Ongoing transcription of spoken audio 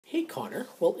Okay, Connor.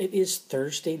 Well, it is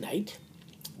Thursday night.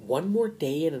 One more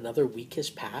day and another week has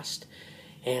passed.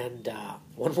 And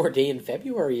one more day in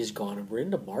February is gone, and we're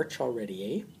into March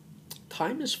already, eh?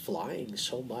 Time is flying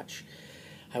so much.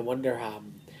 I wonder,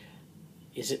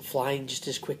 is it flying just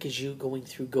as quick as you going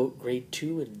through grade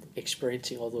 2 and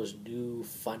experiencing all those new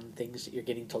fun things that you're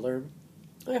getting to learn?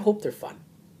 I hope they're fun.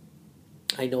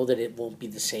 I know that it won't be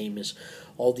the same as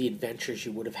all the adventures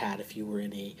you would have had if you were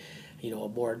in a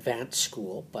more advanced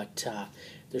school, but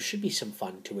there should be some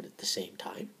fun to it at the same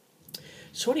time.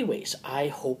 So anyways, I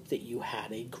hope that you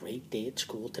had a great day at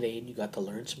school today and you got to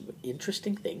learn some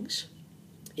interesting things.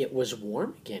 It was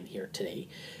warm again here today,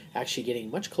 actually getting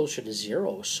much closer to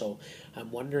 0, so I'm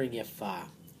wondering if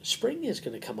spring is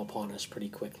going to come upon us pretty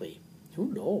quickly.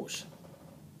 Who knows?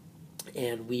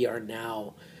 And we are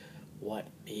now,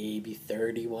 maybe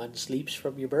 31 sleeps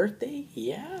from your birthday?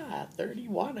 Yeah,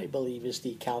 31, I believe, is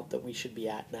the count that we should be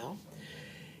at now.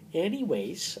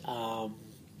 Anyways,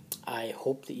 I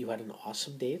hope that you had an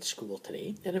awesome day at school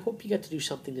today, and I hope you got to do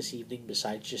something this evening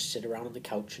besides just sit around on the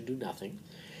couch and do nothing.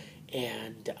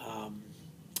 And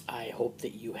I hope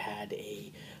that you have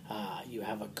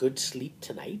a good sleep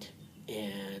tonight,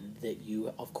 and that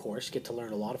you, of course, get to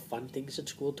learn a lot of fun things at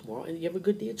school tomorrow, and you have a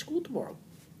good day at school tomorrow.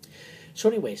 So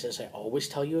anyways, as I always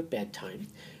tell you at bedtime,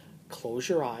 close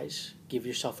your eyes, give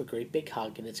yourself a great big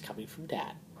hug, and it's coming from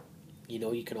Dad. You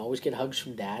know, you can always get hugs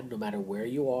from Dad no matter where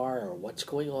you are or what's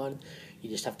going on. You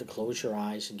just have to close your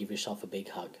eyes and give yourself a big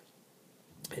hug.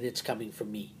 And it's coming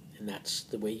from me, and that's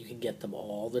the way you can get them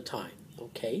all the time,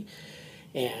 okay?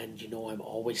 And I'm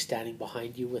always standing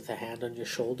behind you with a hand on your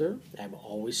shoulder. I'm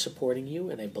always supporting you,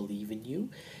 and I believe in you,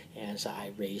 as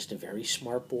I raised a very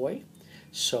smart boy.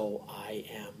 So I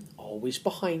am always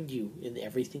behind you in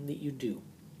everything that you do.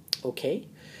 Okay?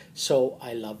 So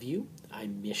I love you. I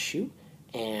miss you.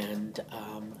 And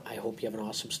I hope you have an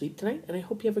awesome sleep tonight. And I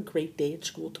hope you have a great day at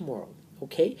school tomorrow.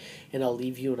 Okay? And I'll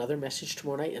leave you another message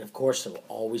tomorrow night. And of course, there will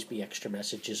always be extra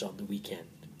messages on the weekend.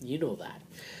 You know that.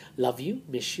 Love you.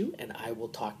 Miss you. And I will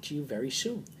talk to you very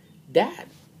soon. Dad.